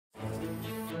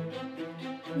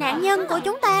Nạn nhân của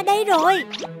chúng ta đây rồi.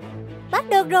 Bắt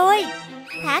được rồi.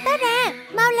 Thả tớ ra,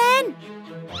 mau lên.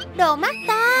 Đồ mắt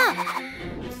to.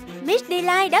 Miss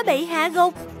Delight đã bị hạ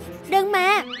gục. Đừng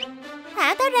mà.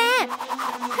 Thả tớ ra.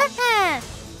 Ha ha.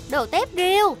 Đồ tép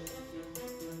riêu.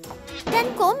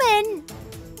 Tranh của mình.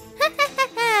 Ha ha ha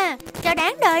ha. Cho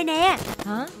đáng đời nè.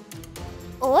 Hả?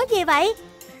 Ủa gì vậy?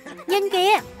 Nhìn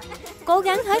kìa. Cố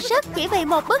gắng hết sức chỉ vì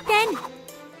một bức tranh.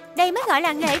 Đây mới gọi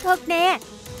là nghệ thuật nè.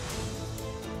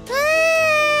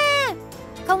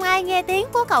 Không ai nghe tiếng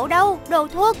của cậu đâu. Đồ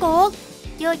thua cuộc.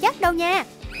 Chưa chắc đâu nha.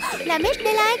 Là Miss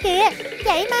Delight kìa.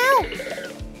 Chạy mau.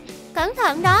 Cẩn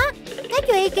thận đó. Cái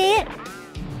chùy kìa.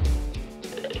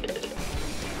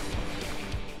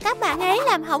 Các bạn ấy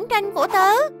làm hỏng tranh của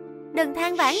tớ. Đừng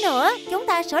than vãn nữa. Chúng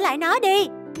ta sửa lại nó đi.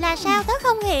 Là sao tớ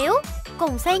không hiểu.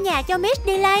 Cùng xây nhà cho Miss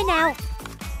Delight nào.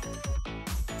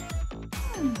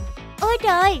 Ôi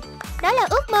trời. Đó là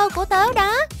ước mơ của tớ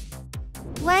đó.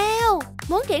 Wow.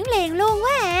 Muốn chuyển liền luôn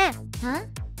quá à. Hả?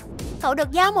 Cậu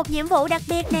được giao một nhiệm vụ đặc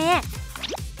biệt nè.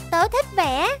 Tớ thích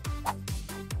vẽ.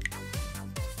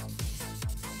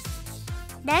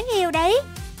 Đáng yêu đấy.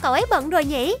 Cậu ấy bận rồi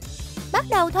nhỉ. Bắt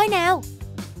đầu thôi nào.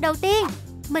 Đầu tiên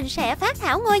mình sẽ phác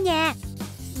thảo ngôi nhà.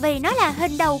 Vì nó là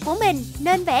hình đầu của mình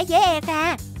nên vẽ dễ ẹc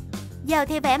à. Giờ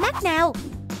thì vẽ mắt nào.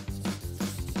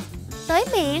 Tới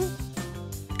miệng.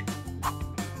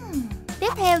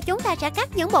 Tiếp theo chúng ta sẽ cắt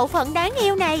những bộ phận đáng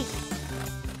yêu này.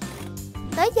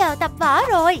 Tới giờ tập võ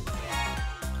rồi.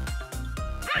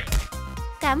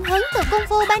 Cảm hứng từ Kung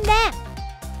Fu Panda.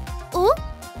 Ủa,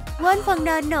 quên phần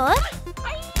nền nữa.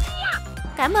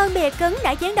 Cảm ơn bìa cứng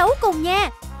đã chiến đấu cùng nha.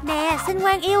 Nè, xinh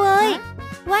ngoan yêu ơi.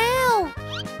 Wow.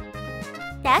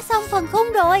 Đã xong phần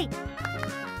khung rồi.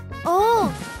 Ồ,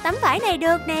 tấm vải này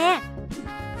được nè.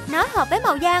 Nó hợp với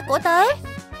màu da của tớ.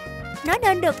 Nó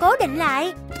nên được cố định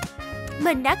lại.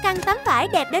 Mình đã căng tấm vải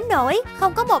đẹp đến nỗi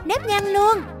không có một nếp nhăn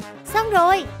luôn. Xong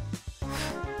rồi.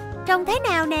 Trông thế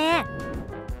nào nè.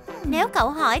 Nếu cậu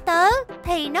hỏi tớ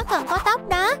thì nó cần có tóc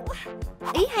đó.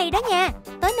 Ý hay đó nha.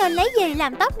 Tớ nên lấy gì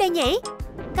làm tóc đây nhỉ?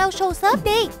 Cao su xốp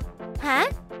đi. Hả?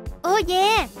 Oh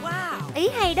yeah. Ý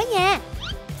hay đó nha.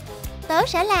 Tớ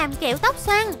sẽ làm kiểu tóc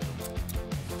xoăn.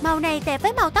 Màu này tệp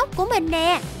với màu tóc của mình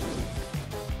nè.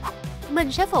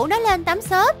 Mình sẽ phủ nó lên tấm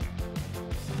xốp.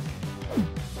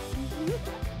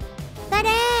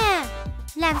 Ta-da.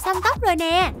 Làm xong tóc rồi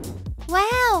nè.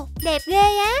 Wow, đẹp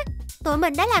ghê á. Tụi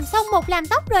mình đã làm xong một làm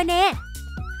tóc rồi nè.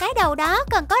 Cái đầu đó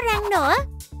cần có răng nữa.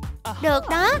 Được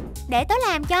đó, để tớ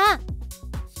làm cho.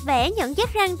 Vẽ những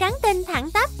chiếc răng trắng tinh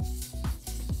thẳng tắp.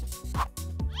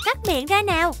 Cắt miệng ra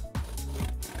nào.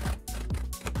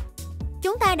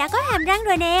 Chúng ta đã có hàm răng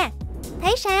rồi nè.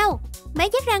 Thấy sao? Mấy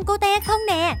chiếc răng cute không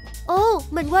nè. Ồ,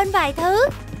 mình quên vài thứ.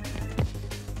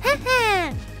 Ha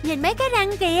ha, nhìn mấy cái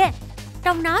răng kìa.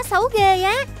 Trông nó xấu ghê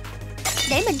á.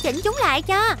 Để mình chỉnh chúng lại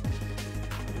cho.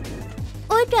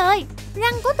 Ôi trời,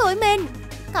 răng của tụi mình.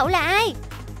 Cậu là ai?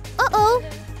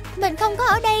 Mình không có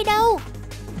ở đây đâu.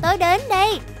 Tớ đến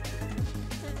đây.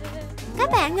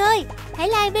 Các bạn ơi, hãy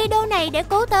like video này để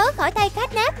cứu tớ khỏi tay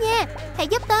khách náp nha. Hãy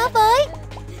giúp tớ với.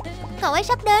 Cậu ấy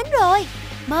sắp đến rồi.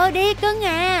 Mơ đi cưng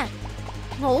à.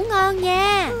 Ngủ ngon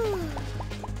nha.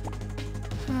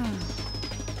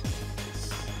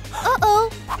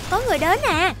 Có người đến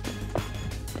à.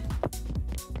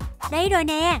 Đây rồi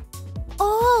nè.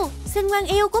 Ô, xinh ngoan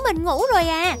yêu của mình ngủ rồi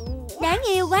à. Đáng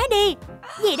yêu quá đi.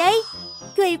 Gì đây?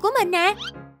 Chùy của mình à.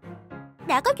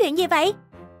 Đã có chuyện gì vậy?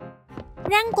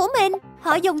 Răng của mình.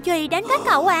 Họ dùng chùy đánh các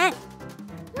cậu à.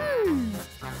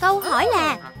 Câu hỏi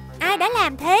là ai đã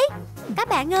làm thế? Các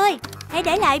bạn ơi, hãy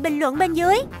để lại bình luận bên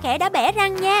dưới kẻ đã bẻ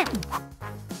răng nha.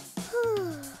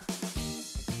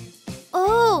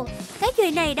 Ồ, cái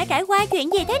chùy này đã trải qua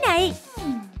chuyện gì thế này?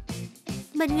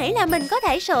 Mình nghĩ là mình có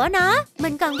thể sửa nó.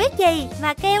 Mình cần viết chì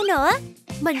và keo nữa.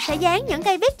 Mình sẽ dán những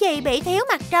cây viết chì bị thiếu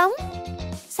mặt trống.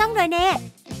 Xong rồi nè.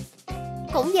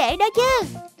 Cũng dễ đó chứ.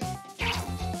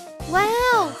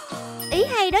 Wow, ý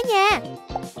hay đó nha.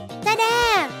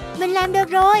 Ta-da, mình làm được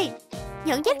rồi.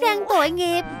 Những chiếc răng tội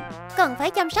nghiệp cần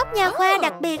phải chăm sóc nha khoa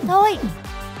đặc biệt thôi.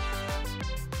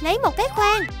 Lấy một cái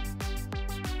khoan.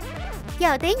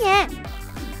 Chờ tí nha.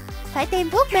 Phải tiêm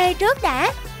thuốc mê trước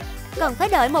đã. Cần phải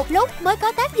đợi một lúc mới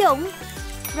có tác dụng.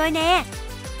 Rồi nè,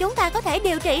 chúng ta có thể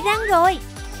điều trị răng rồi.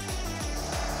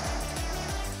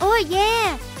 Oh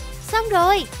yeah, xong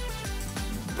rồi.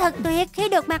 Thật tuyệt khi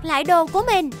được mặc lại đồ của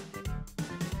mình.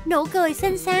 Nụ cười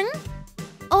xinh xắn.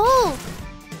 Ồ,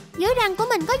 dưới răng của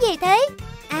mình có gì thế?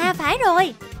 À phải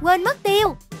rồi, quên mất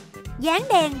tiêu. Dán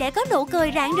đèn để có nụ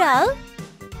cười rạng rỡ.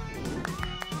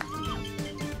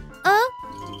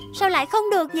 Sao lại không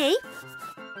được nhỉ?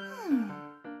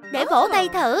 Để vỗ tay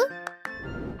thử.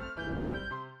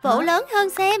 Vỗ lớn hơn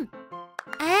xem.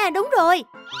 À đúng rồi,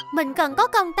 mình cần có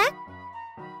công tắc.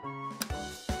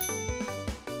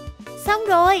 Xong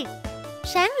rồi,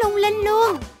 sáng lung linh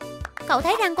luôn. Cậu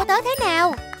thấy răng của tớ thế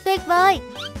nào? Tuyệt vời.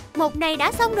 Mục này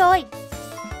đã xong rồi.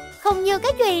 Không như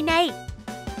cái chùy này.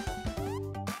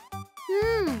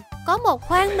 Có một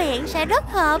khoang miệng sẽ rất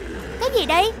hợp. Cái gì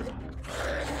đây?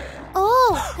 Ồ,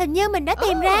 hình như mình đã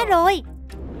tìm ra rồi.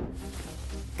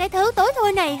 Cái thứ tối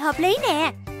thui này hợp lý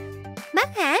nè.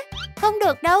 Mắt hả? Không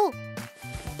được đâu.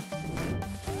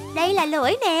 Đây là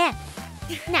lưỡi nè.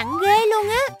 Nặng ghê luôn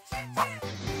á.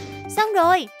 Xong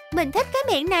rồi, mình thích cái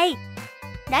miệng này.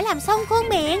 Đã làm xong khuôn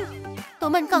miệng. Tụi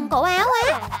mình cần cổ áo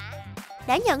á.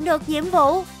 Đã nhận được nhiệm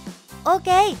vụ. Ok,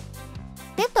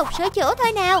 tiếp tục sửa chữa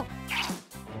thôi nào.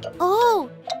 Ồ,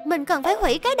 mình cần phải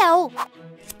hủy cái đầu.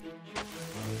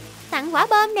 Tặng quả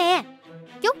bom nè.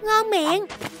 Chúc ngon miệng.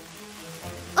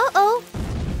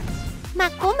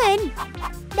 Mặt của mình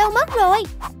đâu mất rồi?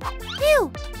 Hiu,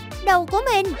 đầu của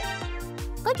mình.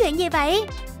 Có chuyện gì vậy?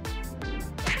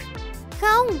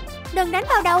 Không, đừng đánh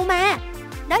vào đầu mà.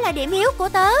 Đó là điểm yếu của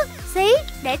tớ. Xí,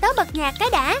 để tớ bật nhạc cái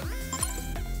đã.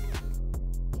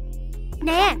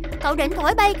 Nè, cậu định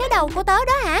thổi bay cái đầu của tớ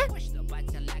đó hả?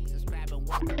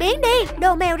 Biến đi,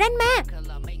 đồ mèo ranh ma.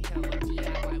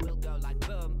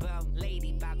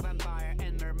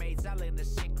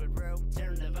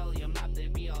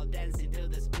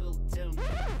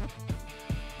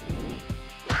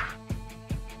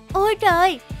 Ôi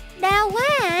trời, đau quá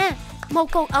à.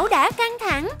 Một cuộc ẩu đả căng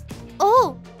thẳng.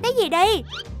 Ồ, cái gì đây?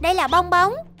 Đây là bong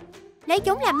bóng. Lấy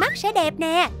chúng làm mắt sẽ đẹp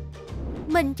nè.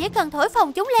 Mình chỉ cần thổi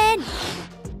phồng chúng lên.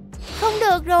 Không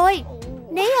được rồi.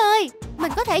 Ní ơi,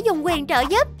 mình có thể dùng quyền trợ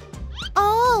giúp.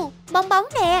 Ồ, bong bóng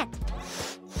nè.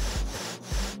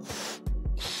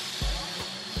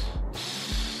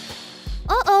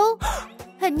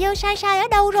 Hình như sai ở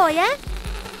đâu rồi á.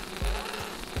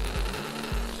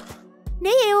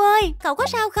 Ní yêu ơi, cậu có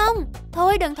sao không?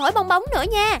 Thôi đừng thổi bong bóng nữa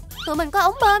nha. Tụi mình có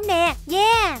ống bơm nè.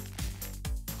 Yeah.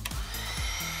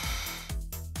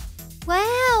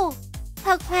 Wow,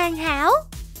 thật hoàn hảo.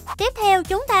 Tiếp theo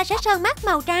chúng ta sẽ sơn mắt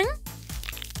màu trắng.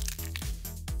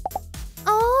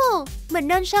 Mình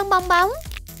nên sơn bong bóng,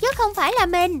 chứ không phải là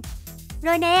mình.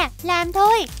 Rồi nè, làm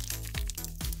thôi.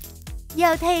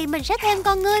 Giờ thì mình sẽ thêm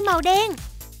con ngươi màu đen.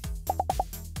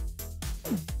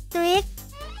 Tuyệt.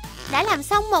 Đã làm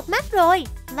xong một mắt rồi.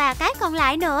 Và cái còn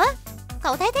lại nữa.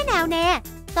 Cậu thấy thế nào nè?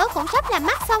 Tớ cũng sắp làm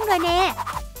mắt xong rồi nè.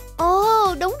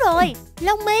 Ồ, đúng rồi,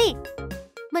 lông mi.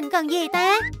 Mình cần gì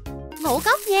ta? Ngũ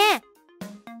cốc nha.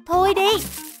 Thôi đi,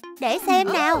 để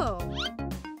xem nào.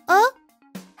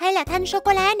 Hay là thanh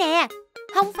sô-cô-la nè.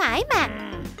 Không phải mà.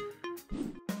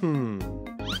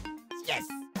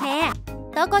 Nè,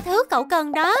 tớ có thứ cậu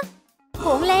cần đó.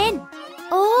 Cuộn lên.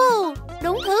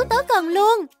 Đúng thứ tớ cần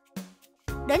luôn.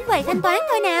 Đến quầy thanh toán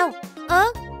thôi nào.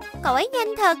 Cậu ấy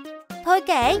nhanh thật. Thôi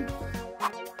kệ.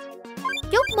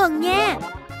 Chúc mừng nha.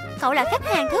 Cậu là khách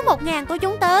hàng thứ 1000 của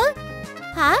chúng tớ.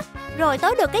 Hả? Rồi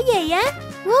tớ được cái gì á?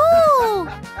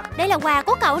 Đây là quà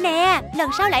của cậu nè. Lần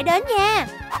sau lại đến nha.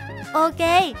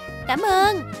 Ok, cảm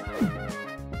ơn.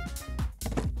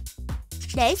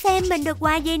 Để xem mình được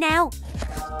quà gì nào.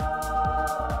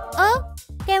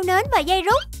 Keo nến và dây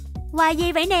rút. Quà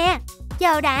gì vậy nè?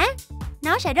 Chờ đã.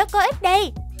 Nó sẽ rất có ích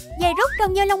đây. Dây rút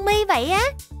trông như lông mi vậy á.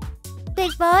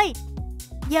 Tuyệt vời.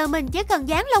 Giờ mình chỉ cần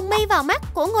dán lông mi vào mắt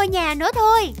của ngôi nhà nữa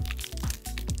thôi.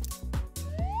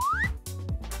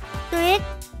 Tuyệt.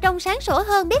 Trông sáng sủa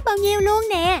hơn biết bao nhiêu luôn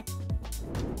nè.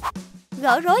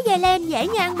 Gỡ rối dây len dễ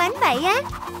như ăn bánh vậy á.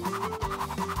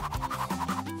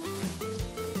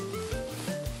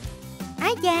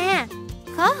 Ái da,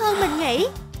 khó hơn mình nghĩ.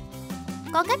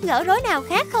 Có cách gỡ rối nào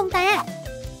khác không ta?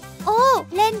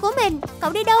 Len của mình,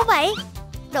 cậu đi đâu vậy?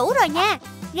 Đủ rồi nha,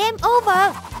 game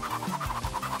over.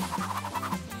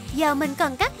 Giờ mình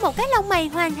cần cắt một cái lông mày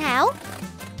hoàn hảo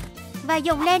và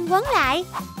dùng len quấn lại.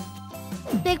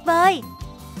 Tuyệt vời.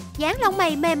 Dán lông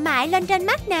mày mềm mại lên trên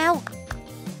mắt nào.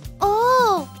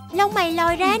 Lông mày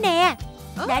lòi ra nè.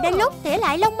 Đã đến lúc tỉa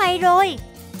lại lông mày rồi.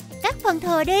 Cắt phần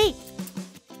thừa đi.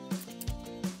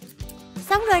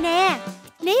 Xong rồi nè.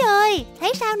 Ní ơi,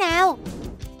 thấy sao nào?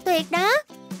 Tuyệt đó.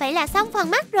 Vậy là xong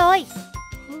phần mắt rồi.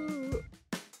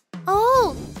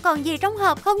 Còn gì trong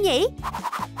hộp không nhỉ?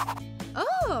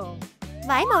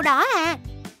 Vải màu đỏ à?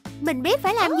 Mình biết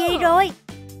phải làm gì rồi.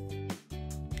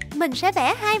 Mình sẽ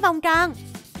vẽ 2 vòng tròn.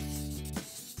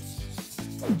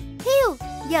 Hiu,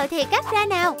 giờ thì cắt ra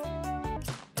nào.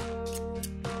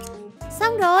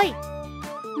 Xong rồi.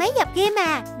 Mấy dập kim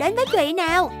à, đến với chị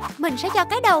nào. Mình sẽ cho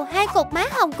cái đầu 2 cục má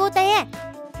hồng cute.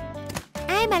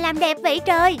 Ai mà làm đẹp vậy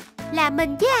trời? Là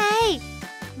mình chứ ai.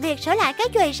 Việc sửa lại cái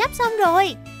chùy sắp xong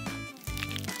rồi.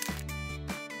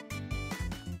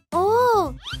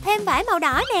 Ồ, thêm vải màu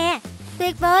đỏ nè.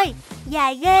 Tuyệt vời,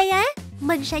 dài ghê á.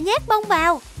 Mình sẽ nhét bông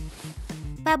vào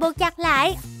và buộc chặt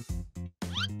lại.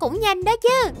 Cũng nhanh đó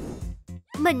chứ.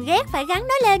 Mình ghét phải gắn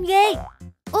nó lên ghê.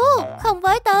 Không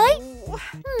với tới.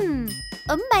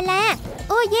 Ba la.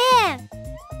 Yeah.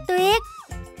 Tuyệt.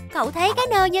 Cậu thấy cái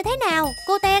nơ như thế nào,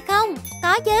 cô Te không?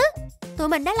 Có chứ. Tụi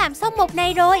mình đã làm xong mục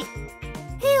này rồi.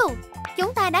 Hiu,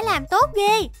 chúng ta đã làm tốt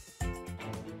ghê.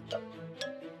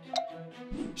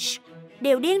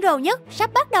 Điều điên rồ nhất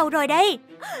sắp bắt đầu rồi đây.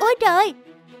 Ôi trời.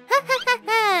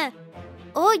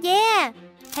 Yeah.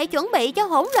 Hãy chuẩn bị cho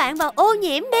hỗn loạn và ô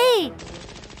nhiễm đi.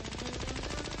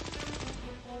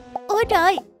 Ôi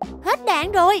trời, hết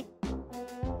đạn rồi.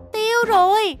 Tiêu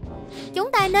rồi.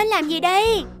 Chúng ta nên làm gì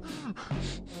đây?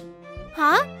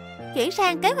 Hả? Chuyển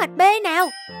sang kế hoạch B nào.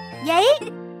 Giấy.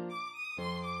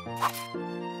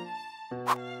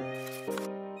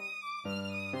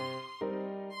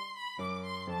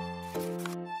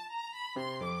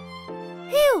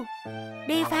 Hiu,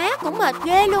 đi phá cũng mệt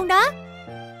ghê luôn đó.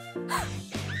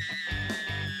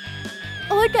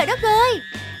 Ôi trời đất ơi.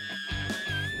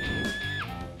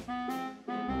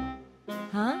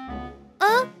 Hả?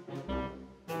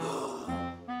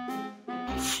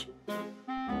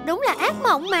 Đúng là ác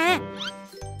mộng mà.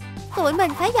 Tụi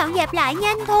mình phải dọn dẹp lại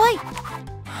nhanh thôi.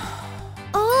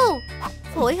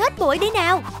 Phủi hết bụi đi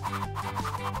nào.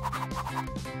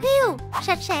 Hiu,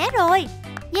 sạch sẽ rồi.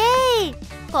 Yeah,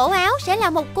 cổ áo sẽ là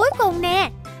mục cuối cùng nè.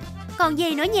 Còn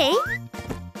gì nữa nhỉ?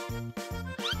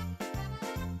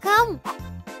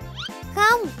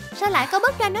 Không, sao lại có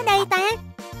bức tranh ở đây ta?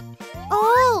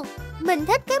 Mình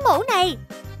thích cái mũ này.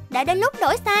 Đã đến lúc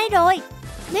đổi style rồi.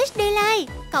 Miss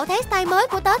Delight, cậu thấy style mới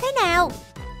của tớ thế nào?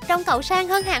 Trông cậu sang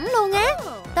hơn hẳn luôn á.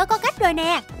 Tớ có cách rồi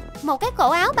nè. Một cái cổ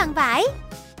áo bằng vải.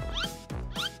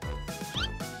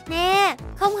 Nè,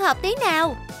 không hợp tí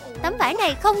nào. Tấm vải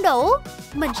này không đủ.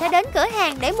 Mình sẽ đến cửa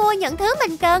hàng để mua những thứ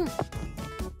mình cần.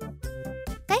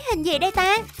 Cái hình gì đây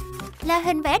ta? Là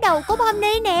hình vẽ đầu của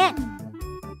Bonnie nè.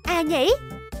 À nhỉ,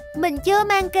 mình chưa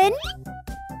mang kính.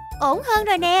 Ổn hơn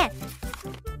rồi nè.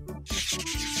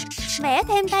 Vẽ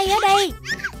thêm tay ở đây.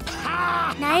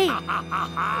 Này,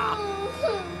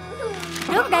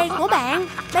 trước đây của bạn,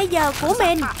 bây giờ của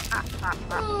mình.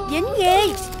 Dính ghê.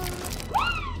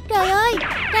 Trời ơi,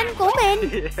 tranh của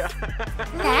mình.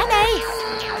 Trả đây.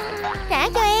 Trả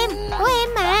cho em, của em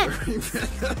mà.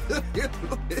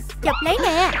 Chụp lấy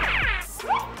nè.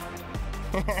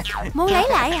 Muốn lấy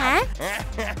lại hả?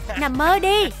 Nằm mơ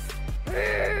đi.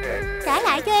 Trả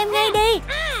lại cho em ngay đi.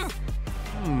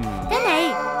 Cái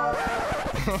này.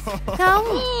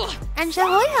 Không, anh sẽ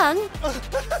hối hận.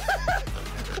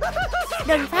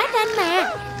 Đừng phá tranh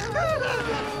mà.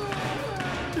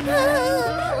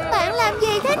 Bạn làm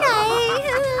gì thế này?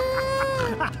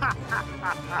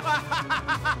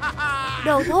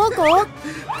 Đồ thua cuộc.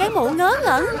 Cái mụ ngớ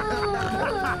ngẩn.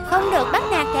 Không được bắt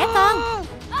nạt trẻ con.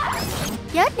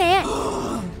 Chết nè.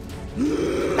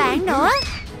 Bạn nữa.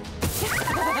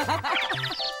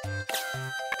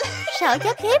 Sợ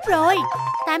chết khiếp rồi.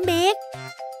 Tạm biệt.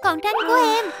 Còn tranh của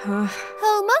em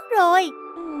hư mất rồi.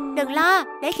 Đừng lo,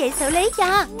 để chị xử lý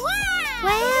cho.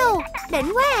 Wow,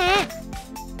 đỉnh quá à.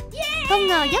 Không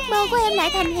ngờ giấc mơ của em lại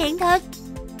thành hiện thực.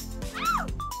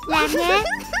 Làm nha.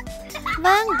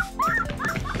 Vâng.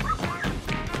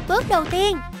 Bước đầu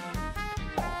tiên,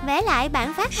 vẽ lại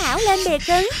bản phác thảo lên bìa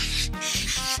cứng.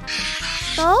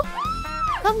 Tốt.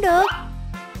 Không được.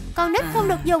 Con nít không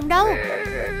được dùng đâu.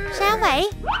 Sao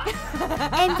vậy?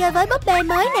 Em chơi với búp bê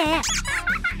mới nè.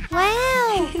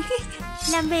 Wow.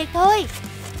 Làm việc thôi.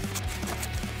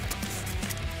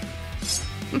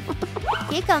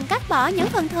 Chỉ cần cắt bỏ những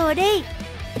phần thừa đi.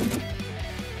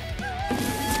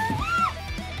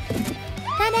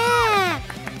 Ta-da.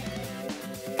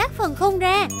 Cắt phần khung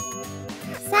ra.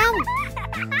 Xong.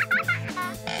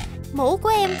 Mũ của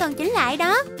em cần chỉnh lại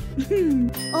đó.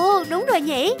 Ồ, đúng rồi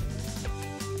nhỉ.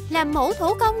 Làm mũ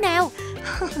thủ công nào.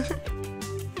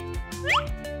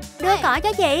 Đưa cỏ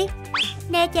cho chị.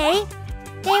 Nè chị.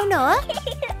 Đeo nữa.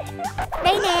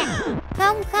 Đây nè.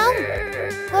 Không.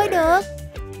 Thôi được.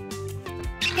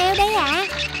 Keo đây ạ.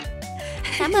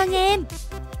 Cảm ơn em.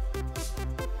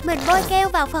 Mình bôi keo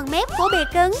vào phần mép của bìa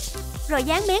cứng, rồi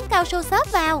dán miếng cao su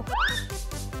xốp vào.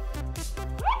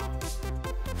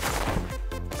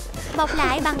 Bọc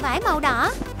lại bằng vải màu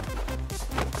đỏ.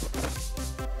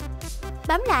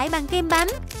 Bấm lại bằng kim bấm.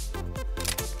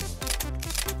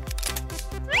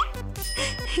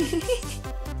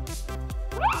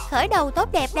 Khởi đầu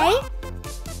tốt đẹp đấy.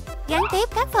 Gắn tiếp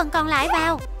các phần còn lại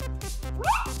vào.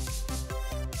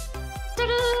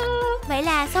 Vậy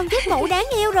là xong chiếc mũ đáng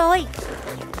yêu rồi.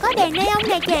 Có đèn neon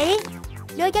nè chị.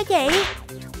 Đưa cho chị.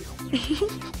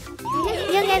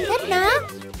 Nhưng em thích nó.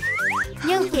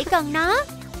 Nhưng chỉ cần nó.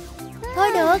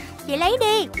 Thôi được, chị lấy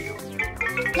đi.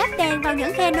 Lắp đèn vào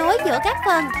những khe nối giữa các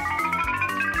phần.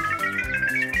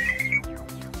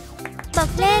 Bật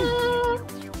lên.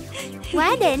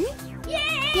 Quá đỉnh.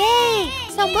 Yeah,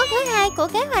 xong bước thứ 2 của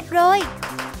kế hoạch rồi.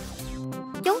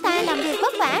 Chúng ta làm việc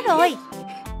vất vả rồi.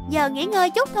 Giờ nghỉ ngơi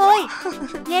chút thôi.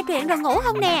 Nghe truyện rồi ngủ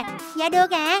không nè? Dạ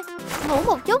được ạ. Ngủ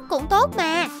một chút cũng tốt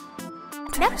mà.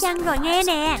 Đắp chăn rồi nghe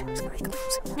nè.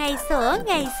 Ngày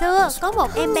xưa có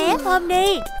một em bé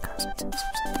Poppy.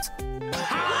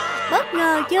 Bất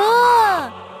ngờ chưa?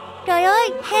 Trời ơi,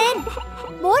 Hen,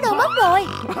 búa đâu mất rồi?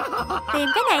 Tìm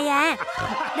cái này à?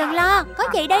 Đừng lo, có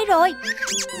chị đây rồi.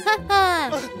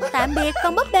 Tạm biệt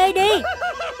con búp bê đi.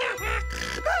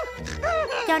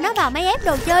 Cho nó vào máy ép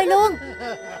đồ chơi luôn.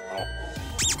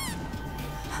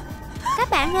 Các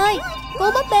bạn ơi,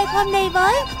 cứu búp bê Poppy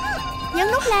với.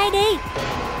 Nhấn nút like đi.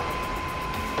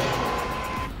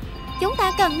 Chúng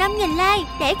ta cần 5.000 like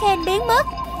để Ken biến mất.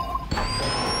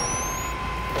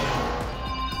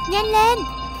 Nhanh lên.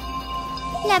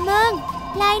 Làm ơn,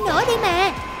 like nữa đi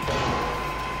mà.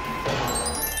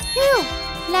 Hiu,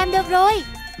 làm được rồi.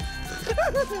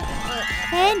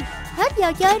 Ken, hết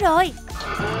giờ chơi rồi.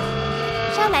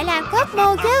 Sao lại làm khớp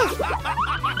mô chứ?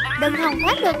 Đừng hòng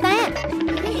thoát được ta.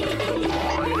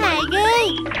 Hài ghê.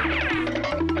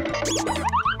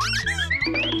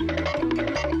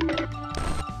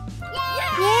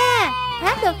 Yeah,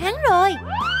 thoát được hắn rồi.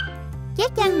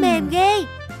 Chiếc chăn mềm ghê.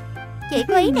 Chị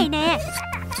có ý này nè.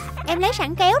 Em lấy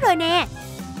sẵn kéo rồi nè.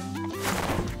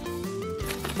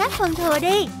 Cắt phần thừa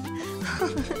đi.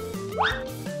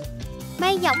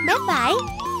 May dọc mép vải.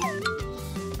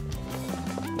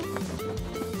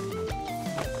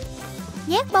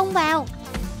 Nhét bông vào.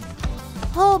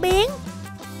 Hô biến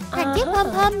thành chiếc pom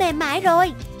pom mềm mại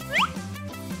rồi.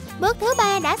 Bước thứ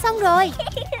 3 đã xong rồi.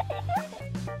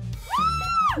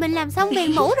 Mình làm xong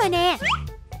viền mũ rồi nè.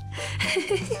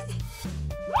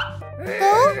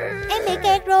 Cứu, em bị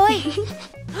kẹt rồi.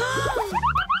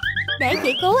 Để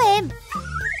chị cứu em.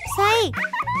 Xây,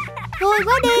 vui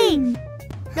quá đi.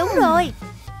 Đúng rồi,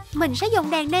 mình sẽ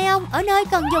dùng đèn neon ở nơi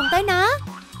cần dùng tới nó.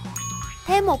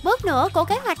 Thêm một bước nữa của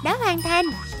kế hoạch đã hoàn thành.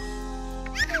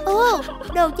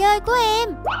 Đồ chơi của em.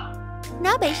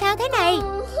 Nó bị sao thế này?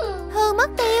 Hư mất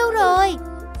tiêu rồi.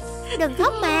 Đừng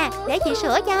khóc mà, để chị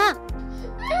sửa cho.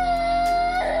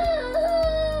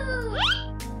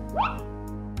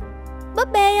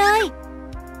 Búp bê ơi.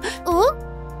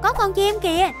 Có con chim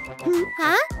kìa.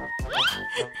 Hả?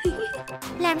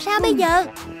 Làm sao bây giờ?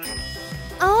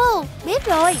 Biết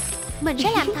rồi. Mình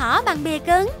sẽ làm thỏ bằng bìa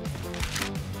cứng.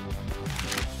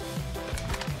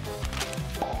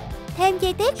 Thêm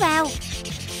chi tiết vào.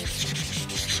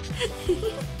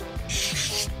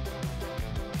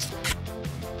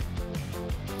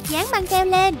 Dán băng keo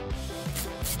lên.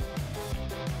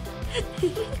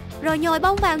 Rồi nhồi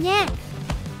bông vào nha.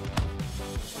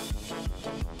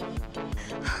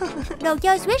 Đồ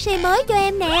chơi squishy mới cho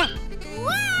em nè.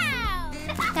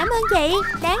 Cảm ơn chị,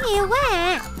 đáng yêu quá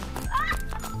à.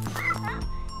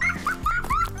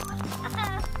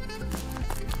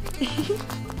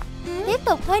 Tiếp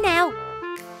tục thôi nào.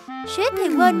 Suýt thì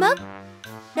quên mất.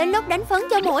 Đến lúc đánh phấn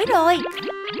cho mũi rồi.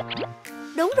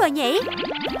 Đúng rồi nhỉ.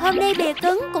 Hôm nay bìa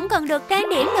cứng cũng cần được trang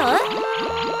điểm nữa.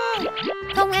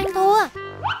 Không ăn thua.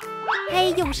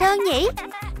 Hay dùng sơn nhỉ?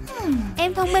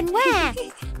 Em thông minh quá à.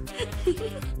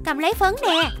 Cầm lấy phấn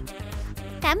nè.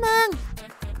 Cảm ơn.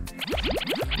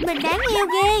 Mình đáng yêu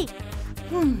ghê.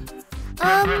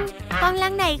 Con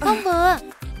lăn này không vừa.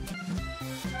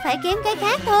 Phải kiếm cái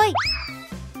khác thôi.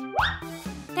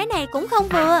 Cái này cũng không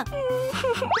vừa.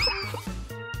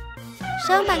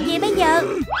 Sơn bằng gì bây giờ?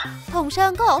 Thùng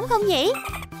sơn có ổn không nhỉ?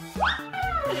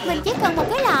 Mình chỉ cần một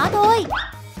cái lọ thôi.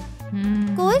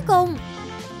 Cuối cùng.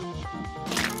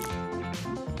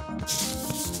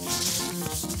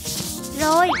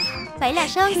 Rồi, vậy là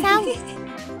sơn xong.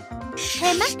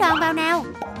 Thêm mắt tròn vào nào.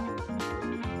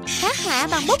 Phác họa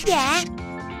bằng bút dạ.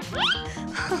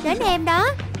 Đến em đó.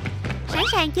 Sẵn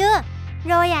sàng chưa?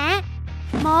 Rồi ạ.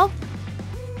 1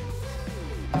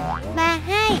 và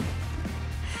 2.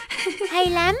 Hay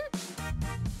lắm.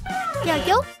 Chờ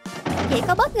chút, chị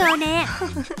có bất ngờ nè.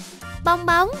 Bong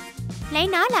bóng. Lấy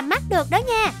nó làm mắt được đó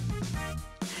nha.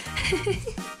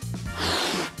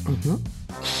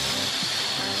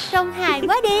 Trông hài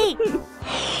quá đi.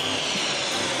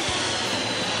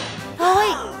 Thôi,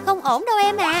 không ổn đâu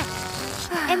em à.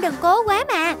 Em đừng cố quá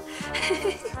mà.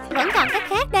 Vẫn còn cách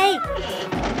khác đây.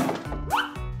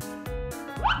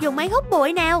 Dùng máy hút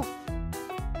bụi nào.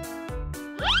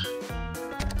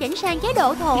 Chỉnh sang chế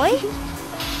độ thổi.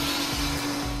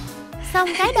 Xong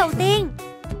cái đầu tiên.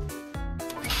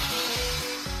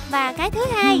 Và cái thứ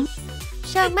hai.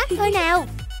 Sơn mắt thôi nào.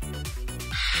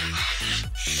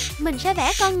 Mình sẽ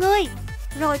vẽ con ngươi,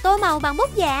 rồi tô màu bằng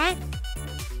bút dạ.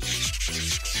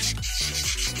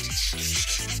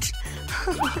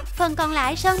 Phần còn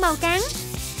lại sơn màu trắng.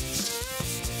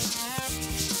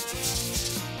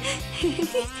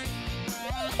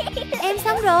 Em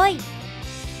xong rồi.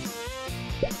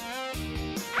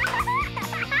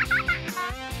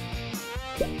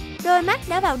 Đôi mắt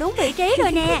đã vào đúng vị trí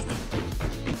rồi nè.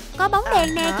 Có bóng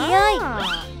đèn nè chị ơi.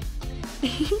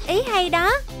 Ý hay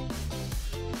đó.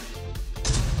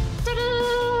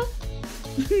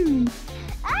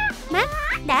 Mắt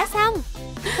đã xong.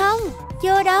 Không,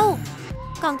 chưa đâu.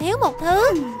 Còn thiếu một thứ.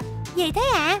 Gì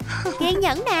thế ạ? Kiên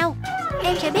nhẫn nào.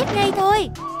 Em sẽ biết ngay thôi.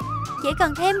 Chỉ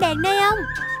cần thêm đèn neon.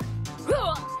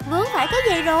 Vướng phải cái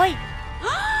gì rồi?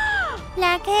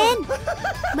 Là Ken.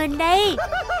 Mình đây.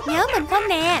 Nhớ mình không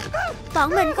nè. Bọn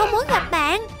mình không muốn gặp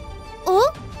bạn. Ủa,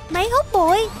 máy hút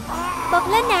bụi. Bật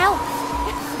lên nào.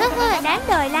 Đáng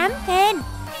đời lắm Ken.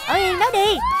 Ở yên đó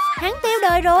đi. Hắn tiêu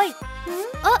đời rồi.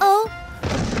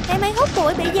 Cái máy hút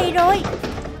bụi bị gì rồi?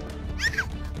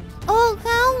 Ô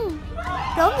không.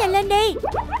 Trốn nhanh lên đi.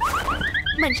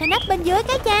 Mình sẽ nấp bên dưới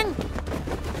cái chăn.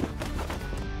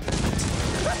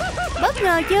 Bất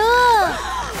ngờ chưa?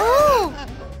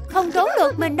 Không trốn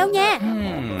được mình đâu nha.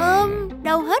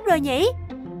 Đâu hết rồi nhỉ?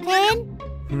 Ken.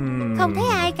 Không thấy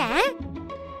ai cả.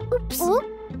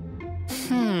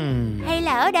 Hay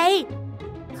là ở đây?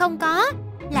 Không có.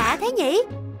 Lạ thế nhỉ?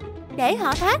 Để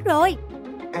họ thoát rồi.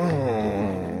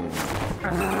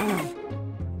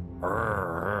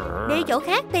 Đi chỗ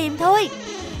khác tìm thôi.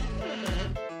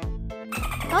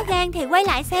 Có gan thì quay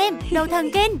lại xem. Đồ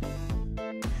thần kinh.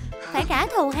 Phải trả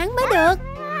thù hắn mới được.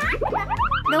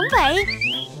 Đúng vậy.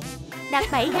 Đặt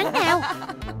bẫy hắn nào.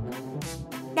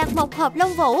 Đặt một hộp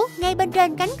lông vũ ngay bên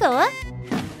trên cánh cửa.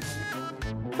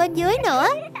 Bên dưới nữa.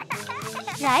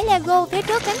 Rải Lego phía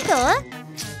trước cánh cửa.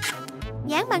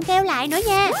 Dán băng keo lại nữa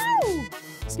nha.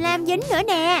 Slam dính nữa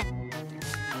nè.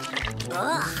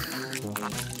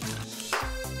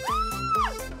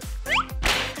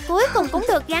 Cuối cùng cũng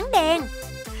được gắn đèn.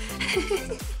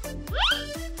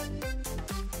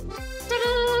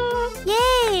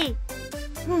 Yeah.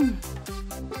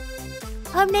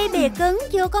 Hôm nay bìa cứng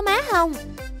chưa có má hồng.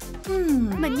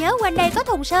 Mình nhớ quanh đây có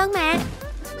thùng sơn mà.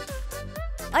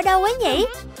 Ở đâu ấy nhỉ?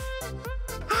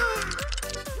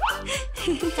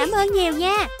 Cảm ơn nhiều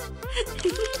nha.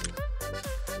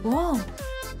 Wow.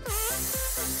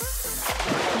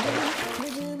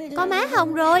 Có má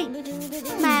hồng rồi.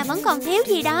 Mà vẫn còn thiếu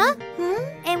gì đó.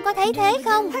 Em có thấy thế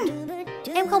không?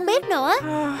 Em không biết nữa.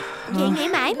 Chị nghĩ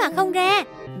mãi mà không ra.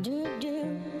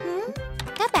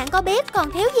 Các bạn có biết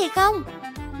còn thiếu gì không?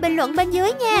 Bình luận bên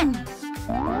dưới nha.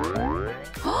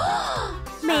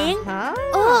 Miệng.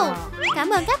 Cảm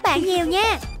ơn các bạn nhiều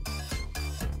nha.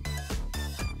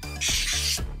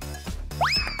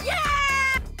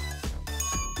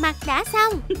 Mặt đã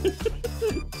xong.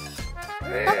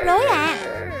 Tóc rối à?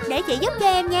 Để chị giúp cho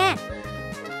em nha.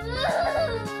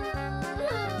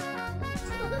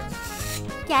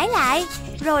 Chải lại,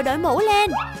 rồi đội mũ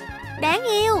lên. Đáng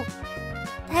yêu.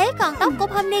 Thế còn tóc của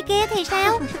Poppy kia thì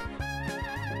sao?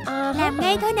 Làm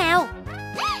ngay thôi nào.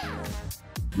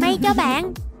 May cho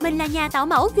bạn. Mình là nhà tạo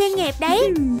mẫu chuyên nghiệp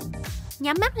đấy.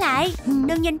 Nhắm mắt lại.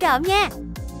 Đừng nhìn trộm nha.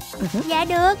 Dạ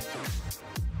được.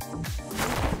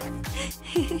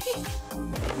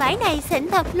 Vải này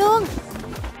xịn thật luôn.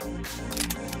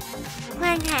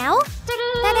 Hoàn hảo.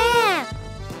 Ta-da.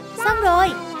 Xong rồi.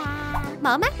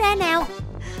 Mở mắt ra nào.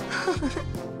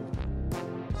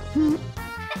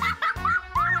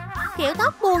 Kiểu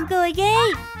tóc buồn cười ghê.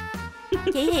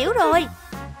 Chị hiểu rồi.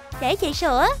 Để chị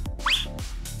sửa.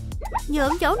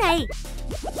 Nhuộm chỗ này.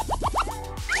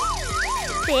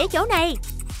 Tỉa chỗ này.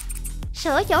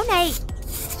 Sửa chỗ này.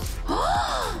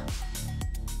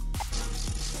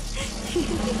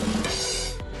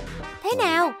 Thế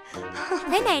nào?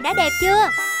 Thế này đã đẹp chưa?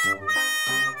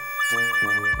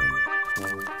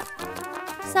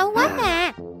 Xấu quá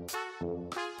à.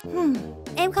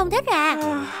 Em không thích à?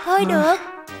 Thôi được.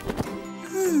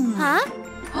 Hả?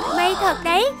 May thật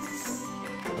đấy.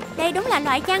 Đây đúng là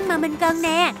loại chăn mà mình cần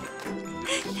nè.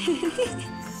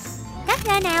 Cắt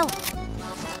ra nào.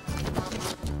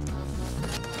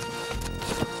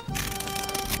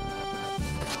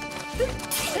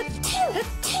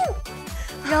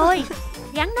 Rồi,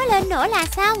 gắn nó lên nữa là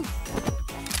xong.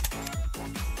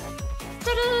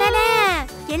 Ta-da,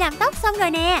 chị làm tóc xong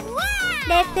rồi nè.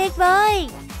 Đẹp tuyệt vời.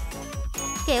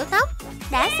 Kiểu tóc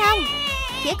đã xong.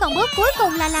 Chỉ còn bước cuối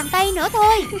cùng là làm tay nữa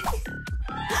thôi.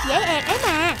 Dễ ẹt ấy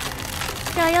mà.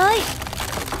 Trời ơi,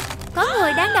 có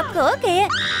người đang đập cửa kìa.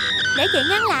 Để chị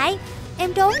ngăn lại.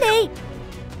 Em trốn đi.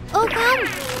 Ô không,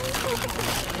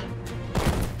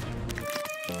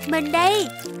 mình đây.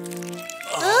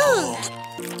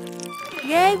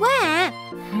 Ghê quá à.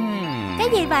 Cái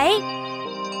gì vậy?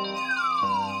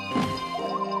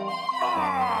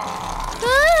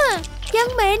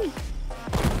 Chân mình.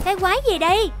 Cái quái gì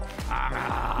đây?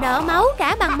 Nợ máu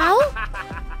trả bằng máu.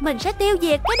 Mình sẽ tiêu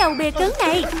diệt cái đầu bìa cứng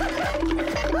này.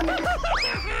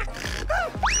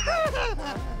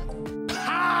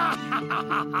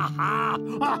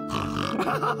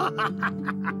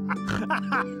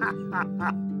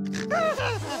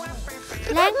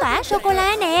 Lan tỏa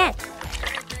sô-cô-la nè.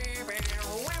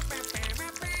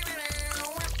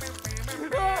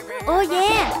 Oh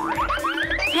yeah,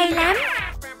 hay lắm.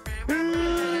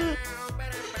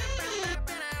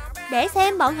 Để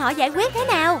xem bọn họ giải quyết thế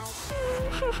nào.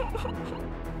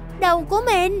 Đầu của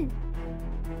mình.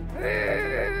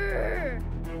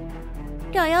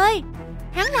 Trời ơi,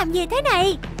 hắn làm gì thế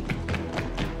này?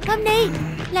 Pomni,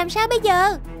 làm sao bây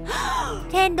giờ?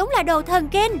 Ken đúng là đồ thần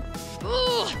kinh.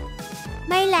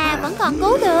 May là vẫn còn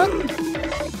cứu được.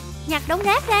 Nhặt đống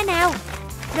rác ra nào.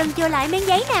 Đừng chừa lại miếng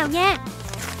giấy nào nha.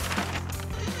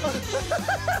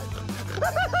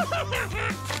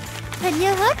 Hình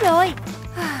như hết rồi.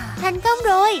 Thành công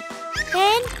rồi.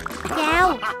 Ken,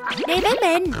 chào. Đi với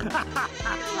mình.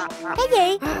 Cái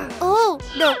gì? Ồ,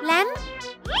 được lắm.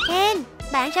 Ken,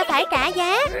 bạn sẽ phải trả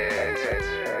giá.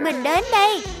 Mình đến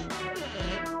đây.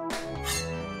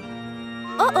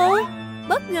 Ồ,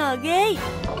 bất ngờ ghê.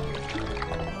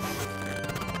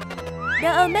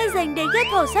 The Amazing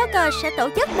Digital Circus sẽ tổ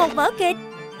chức một vở kịch.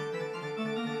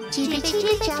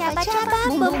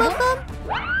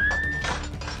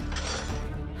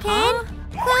 Ken,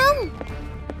 không.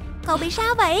 Cậu bị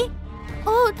sao vậy?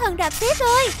 Ô, thần rạp xiếc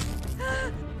rồi.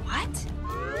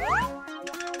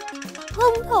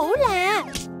 Hung thủ là...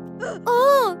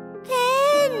 Ô,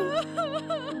 Ken.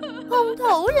 Hung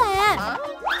thủ là...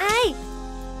 Ai?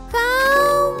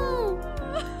 Không.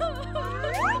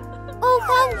 Ô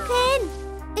không, Ken.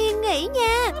 Yên nghỉ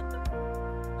nha.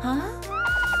 Hả?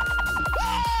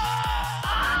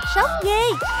 Sốc ghê.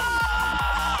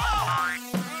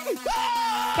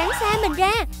 Tránh xa mình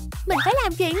ra. Mình phải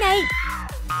làm chuyện này.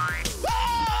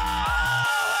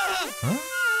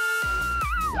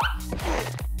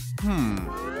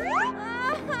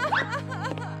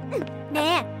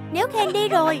 Nè, nếu Ken đi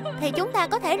rồi thì chúng ta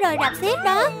có thể rời rạp xiếc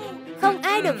đó. Không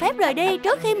ai được phép rời đi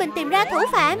trước khi mình tìm ra thủ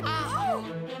phạm.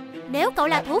 Nếu cậu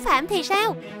là thủ phạm thì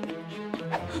sao?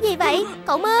 Gì vậy?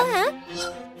 Cậu mơ hả?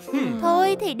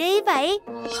 Thôi thì đi vậy.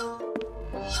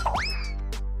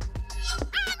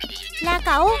 Là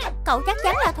cậu. Cậu chắc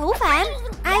chắn là thủ phạm.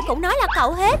 Ai cũng nói là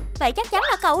cậu hết. Vậy chắc chắn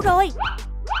là cậu rồi.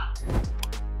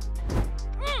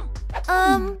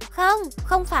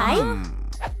 Không phải.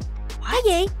 Cái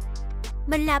gì?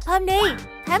 Mình là Pomni,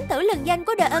 thám tử lừng danh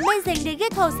của The Amazing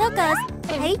Digital Circus.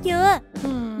 Thấy chưa?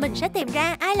 Mình sẽ tìm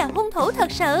ra ai là hung thủ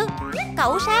thật sự.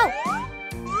 Cậu sao?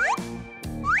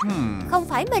 Không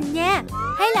phải mình nha.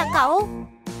 Hay là cậu?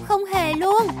 Không hề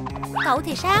luôn. Cậu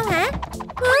thì sao hả?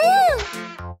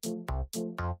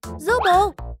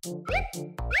 Zubo,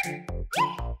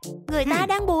 người ta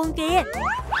đang buồn kìa.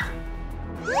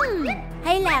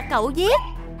 Hay là cậu giết?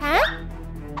 Hả?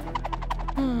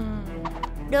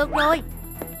 Được rồi.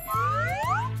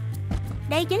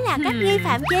 Đây chính là các nghi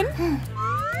phạm chính.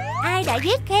 Ai đã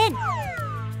giết Ken?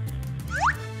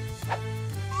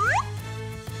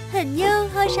 Hình như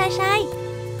hơi sai.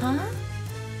 Hả?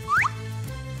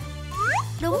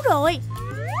 Đúng rồi.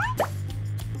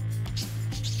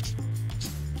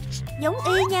 Giống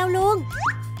y nhau luôn.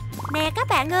 Nè các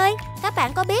bạn ơi, các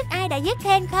bạn có biết ai đã giết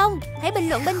Ken không? Hãy bình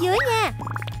luận bên dưới nha.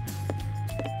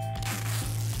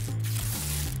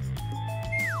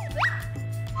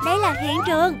 Đây là hiện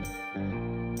trường.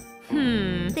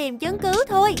 Tìm chứng cứ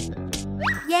thôi.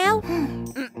 Dao.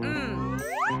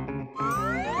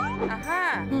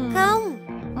 Không.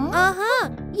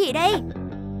 Gì đây?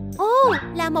 Ô,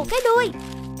 là một cái đuôi.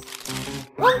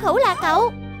 Hung thủ là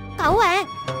cậu. Cậu à?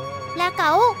 Là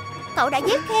cậu. Cậu đã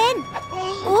giết Ken.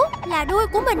 Ủa, là đuôi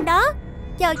của mình đó.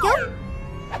 Chờ chút.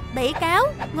 Bị cáo,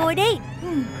 ngồi đi.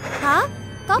 Hả?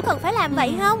 Có cần phải làm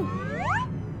vậy không?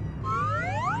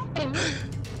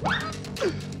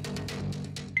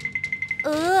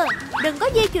 Đừng có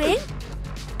di chuyển.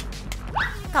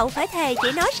 Cậu phải thề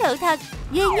chỉ nói sự thật,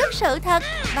 duy nhất sự thật,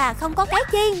 và không có cái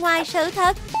chi ngoài sự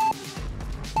thật.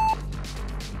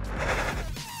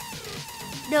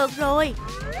 Được rồi.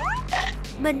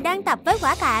 Mình đang tập với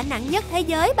quả tạ nặng nhất thế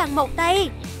giới bằng một tay.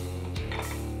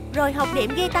 Rồi học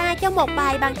điểm guitar cho một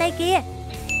bài bằng tay kia.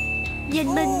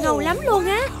 Nhìn mình ngầu lắm luôn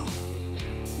á.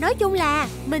 Nói chung là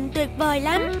mình tuyệt vời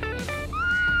lắm.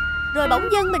 Rồi bỗng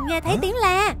dưng mình nghe thấy tiếng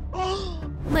la.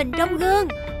 Mình trong gương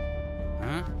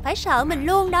phải sợ mình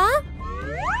luôn đó.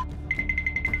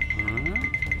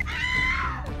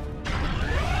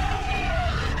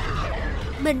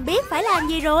 Mình biết phải làm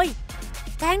gì rồi.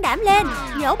 Can đảm lên,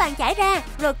 nhổ bàn chải ra,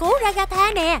 rồi cứu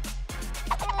Ragatha nè.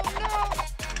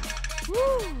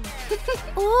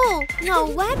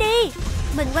 Ngầu quá đi.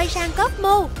 Mình quay sang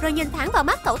Cosmo rồi nhìn thẳng vào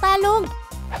mắt cậu ta luôn.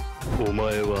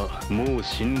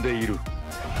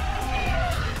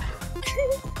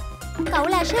 Cậu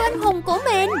là siêu anh hùng của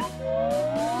mình.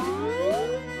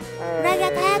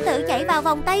 Ragatha tự chạy vào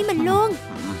vòng tay mình luôn.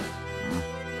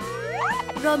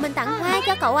 Rồi mình tặng hoa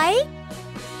cho cậu ấy.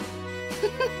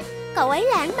 Cậu ấy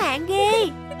lãng mạn ghê.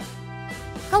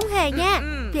 Không hề nha,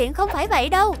 chuyện không phải vậy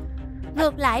đâu.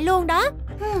 Ngược lại luôn đó.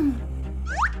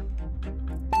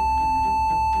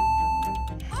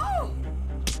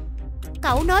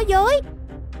 Cậu nói dối.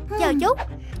 Chờ chút,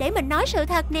 để mình nói sự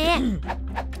thật nè.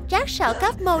 Chắc sợ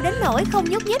Cosmo đến nỗi không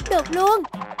nhúc nhích được luôn.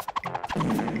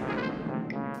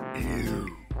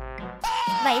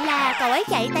 Vậy là cậu ấy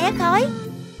chạy té khói.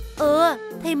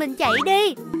 Thì mình chạy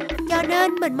đi, cho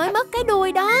nên mình mới mất cái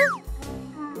đuôi đó.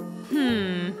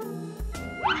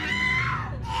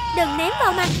 Đừng ném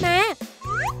vào mặt mà.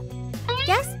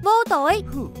 Chắc vô tội.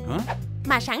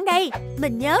 Mà sẵn đây,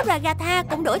 mình nhớ Ragatha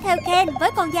cũng đuổi theo Ken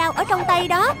với con dao ở trong tay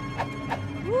đó.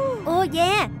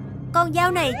 Yeah, con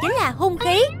dao này chính là hung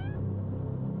khí.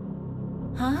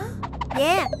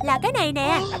 Yeah, là cái này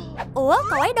nè. Ủa,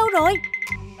 cậu ấy đâu rồi?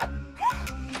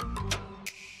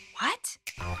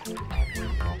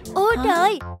 Ôi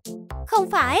trời,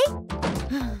 không phải.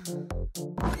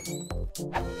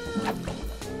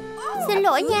 Xin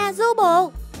lỗi nha Zubo.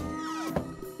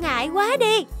 Ngại quá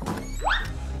đi.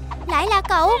 Lại là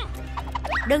cậu.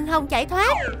 Đừng hòng chạy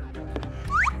thoát.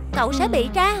 Cậu sẽ bị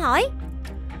tra hỏi.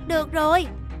 Được rồi.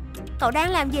 Cậu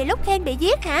đang làm gì lúc Ken bị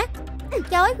giết hả?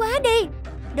 Chói quá đi.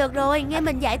 Được rồi, nghe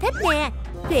mình giải thích nè.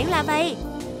 Chuyện là vậy.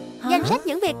 Danh sách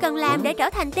những việc cần làm để trở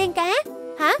thành tiên cá.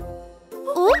 Hả?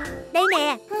 Đây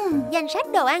nè. Danh sách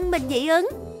đồ ăn mình dị ứng.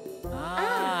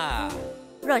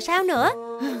 Rồi sao nữa?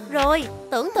 Rồi,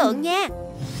 tưởng tượng nha.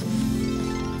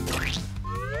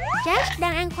 Jack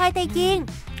đang ăn khoai tây chiên.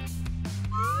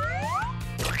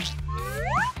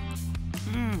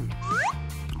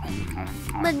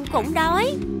 Mình cũng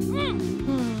đói.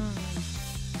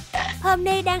 Hôm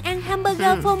nay đang ăn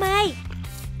hamburger phô mai.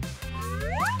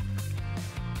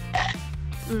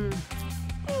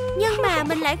 Nhưng mà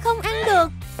mình lại không ăn được.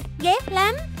 Ghét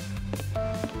lắm.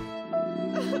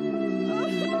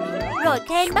 Rồi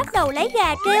Ken bắt đầu lấy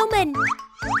gà treo mình.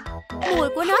 Mùi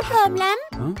của nó thơm lắm.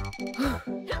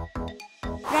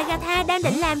 Ragatha đang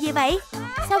định làm gì vậy?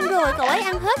 Xong rồi cậu ấy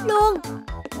ăn hết luôn.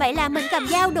 Vậy là mình cầm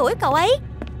dao đuổi cậu ấy.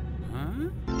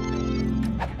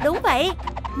 Đúng vậy,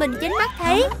 mình chính mắt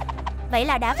thấy. Vậy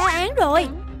là đã phá án rồi.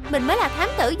 Mình mới là thám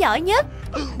tử giỏi nhất.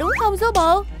 Đúng không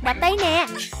Zubo? Đập tay nè.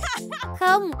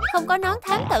 Không có nón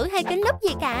thám tử hay kính lúp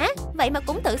gì cả. Vậy mà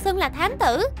cũng tự xưng là thám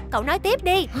tử. Cậu nói tiếp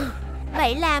đi.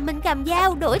 Vậy là mình cầm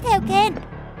dao đuổi theo Ken.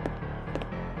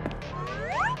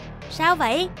 Sao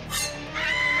vậy?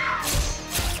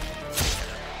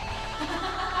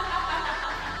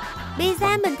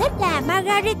 Pizza mình thích là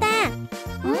margarita.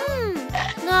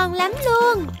 Ngon lắm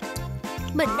luôn.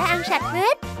 Mình đã ăn sạch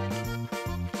hết,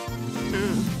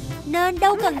 nên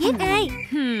đâu cần giết ai.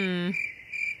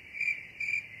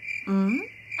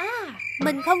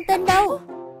 Mình không tin đâu.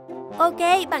 Ok,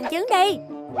 bằng chứng đây.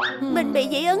 Mình bị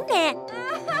dị ứng nè.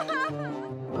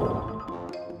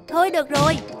 Thôi được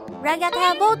rồi,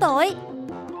 Ragatha vô tội.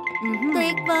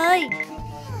 Tuyệt vời.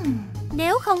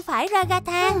 Nếu không phải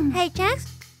Ragatha hay Jax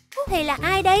thì là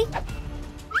ai đây?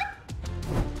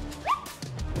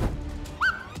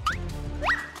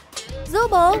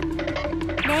 Zubo.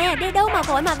 Nè, đi đâu mà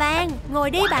vội mà vàng.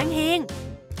 Ngồi đi bạn hiền.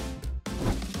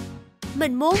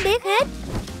 Mình muốn biết hết.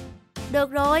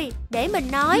 Được rồi, để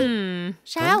mình nói.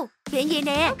 Sao? Chuyện gì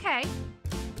nè?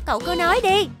 Cậu cứ nói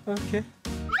đi.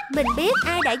 Mình biết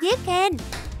ai đã giết Ken.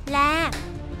 Là...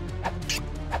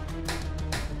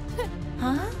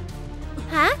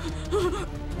 Hả?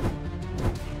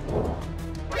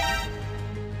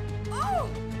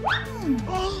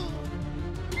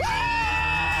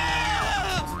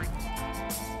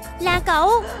 Là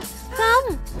cậu.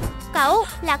 Không, cậu,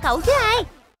 là cậu chứ ai.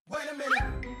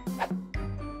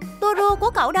 Tua rua của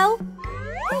cậu đâu?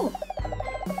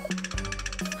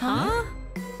 Hả?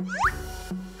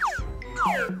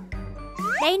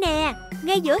 Đây nè,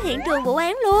 ngay giữa hiện trường vụ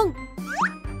án luôn.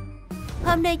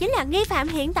 Hôm nay chính là nghi phạm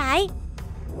hiện tại.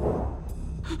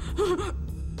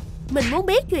 Mình muốn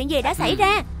biết chuyện gì đã xảy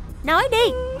ra. Nói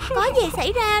đi, có gì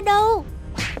xảy ra đâu.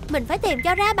 Mình phải tìm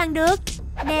cho ra bằng được.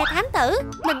 Nè thám tử,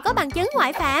 mình có bằng chứng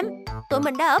ngoại phạm. Tụi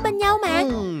mình đã ở bên nhau mà.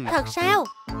 Thật sao?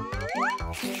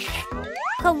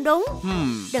 Không đúng.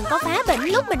 Đừng có phá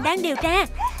bỉnh lúc mình đang điều tra.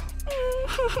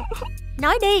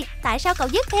 Nói đi, tại sao cậu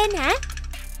giết Ken hả?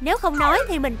 Nếu không nói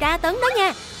thì mình tra tấn đó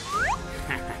nha.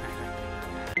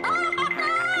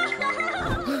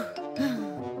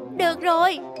 Được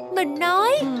rồi, mình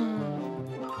nói.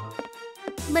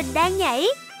 Mình đang nhảy.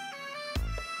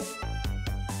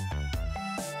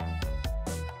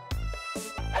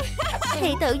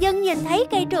 Thì tự dưng nhìn thấy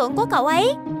cây trượng của cậu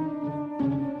ấy.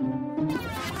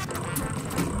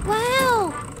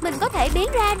 Wow, mình có thể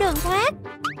biến ra đường thoát.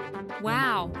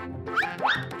 Wow.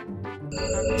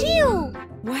 Chiu.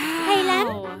 Wow. Hay lắm.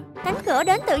 Cánh cửa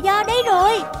đến tự do đây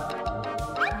rồi.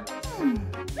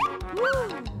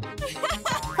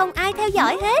 Không ai theo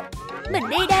dõi hết. Mình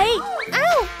đi đây.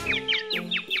 Au.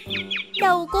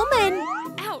 Đầu của mình.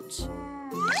 Ouch.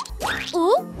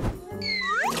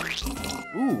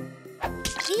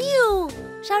 Iu.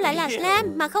 Sao lại là slam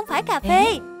mà không phải cà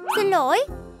phê? Xin lỗi.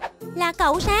 Là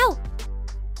cậu sao?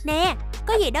 Nè,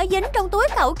 có gì đó dính trong túi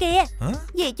cậu kìa.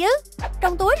 Gì chứ?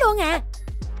 Trong túi luôn à?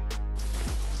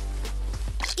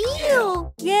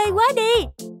 Iu, ghê quá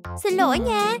đi. Xin lỗi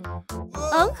nha.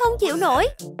 Ớn không chịu nổi.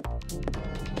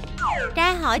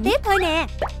 Tra hỏi tiếp thôi nè.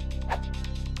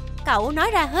 Cậu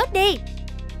nói ra hết đi.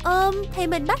 Thì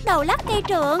mình bắt đầu lắc cây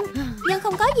trượng, nhưng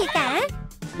không có gì cả.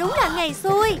 Đúng là ngày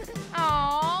xui.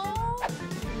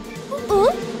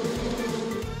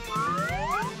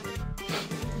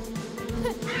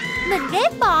 Mình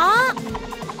ghét bọ.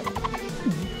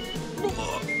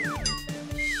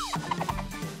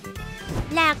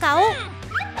 Là cậu.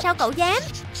 Sao cậu dám?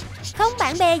 Không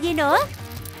bạn bè gì nữa.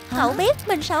 Cậu biết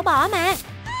mình sợ bọ mà.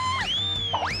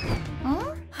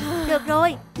 Được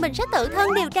rồi, mình sẽ tự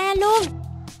thân điều tra luôn.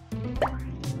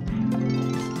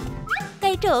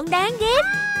 Cây trượng đáng ghét.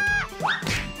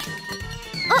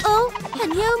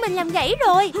 Hình như mình làm gãy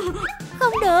rồi.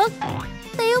 Không được.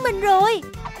 Tiêu mình rồi.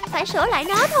 Phải sửa lại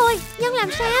nó thôi. Nhưng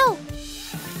làm sao?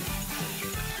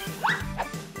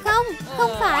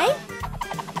 Không phải.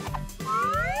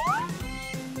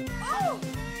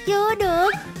 Chưa được.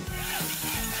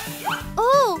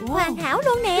 Hoàn hảo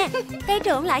luôn nè. Cây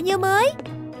trượng lại như mới.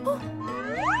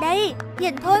 Đây,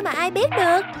 nhìn thôi mà ai biết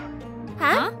được.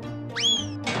 Hả?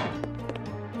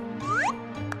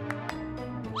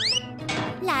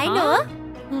 Lại nữa.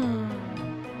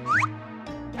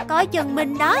 Coi chừng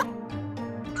mình đó.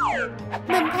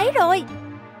 Mình thấy rồi.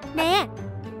 Nè,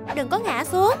 đừng có ngã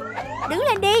xuống. Đứng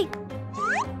lên đi.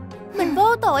 Mình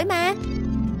vô tội mà.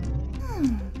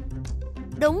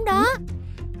 Đúng đó.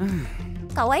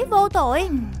 Cậu ấy vô tội.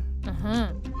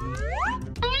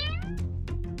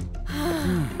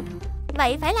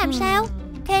 Vậy phải làm sao?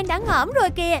 Ken đã ngõm rồi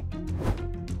kìa.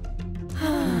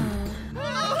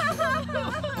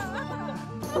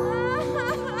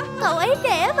 Cậu ấy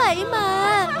trẻ vậy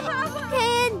mà.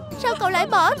 Ken, sao cậu lại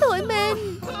bỏ tụi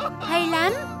mình? Hay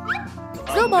lắm.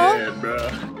 Zubo.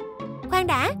 Khoan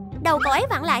đã, đầu cậu ấy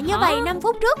vặn lại như vậy 5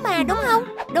 phút trước mà đúng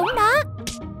không? Đúng đó.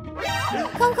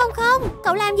 Không,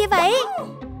 cậu làm gì vậy?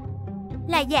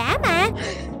 Là giả mà.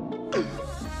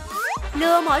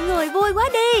 Lừa mọi người vui quá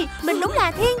đi. Mình đúng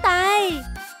là thiên tài.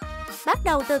 Bắt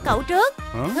đầu từ cậu trước.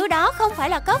 Thứ đó không phải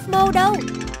là Cosmo đâu.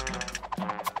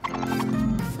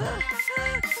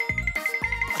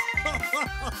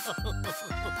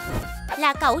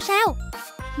 Là cậu sao?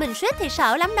 Mình suýt thì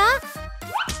sợ lắm đó.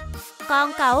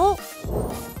 Còn cậu?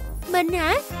 Mình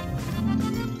hả?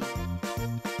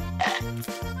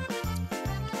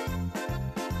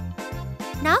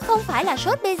 Nó không phải là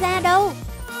sốt pizza đâu.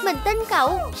 Mình tin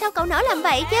cậu. Sao cậu nỡ làm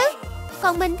vậy chứ?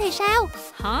 Còn mình thì sao?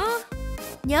 Hả?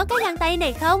 Nhớ cái găng tay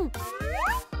này không?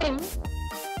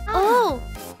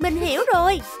 Mình hiểu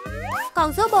rồi.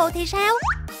 Còn số bồ thì sao?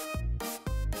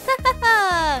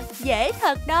 Dễ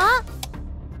thật đó.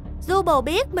 Zubo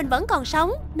biết mình vẫn còn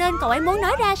sống, nên cậu ấy muốn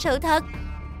nói ra sự thật.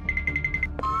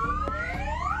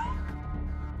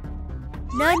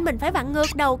 Nên mình phải vặn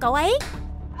ngược đầu cậu ấy.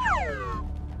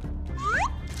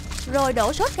 Rồi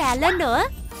đổ sốt gà lên nữa.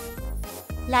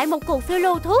 Lại một cuộc phiêu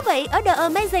lưu thú vị ở The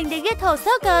Amazing Digital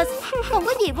Circus. Không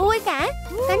có gì vui cả.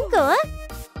 Cánh cửa.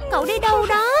 Cậu đi đâu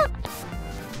đó?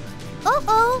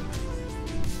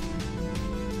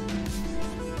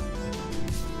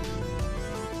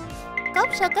 Cốc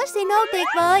sơ casino tuyệt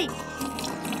vời.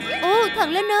 Thần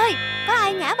linh ơi, có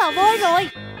ai ngã vào vôi rồi.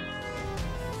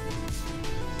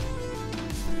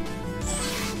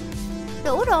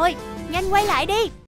 Đủ rồi, nhanh quay lại đi.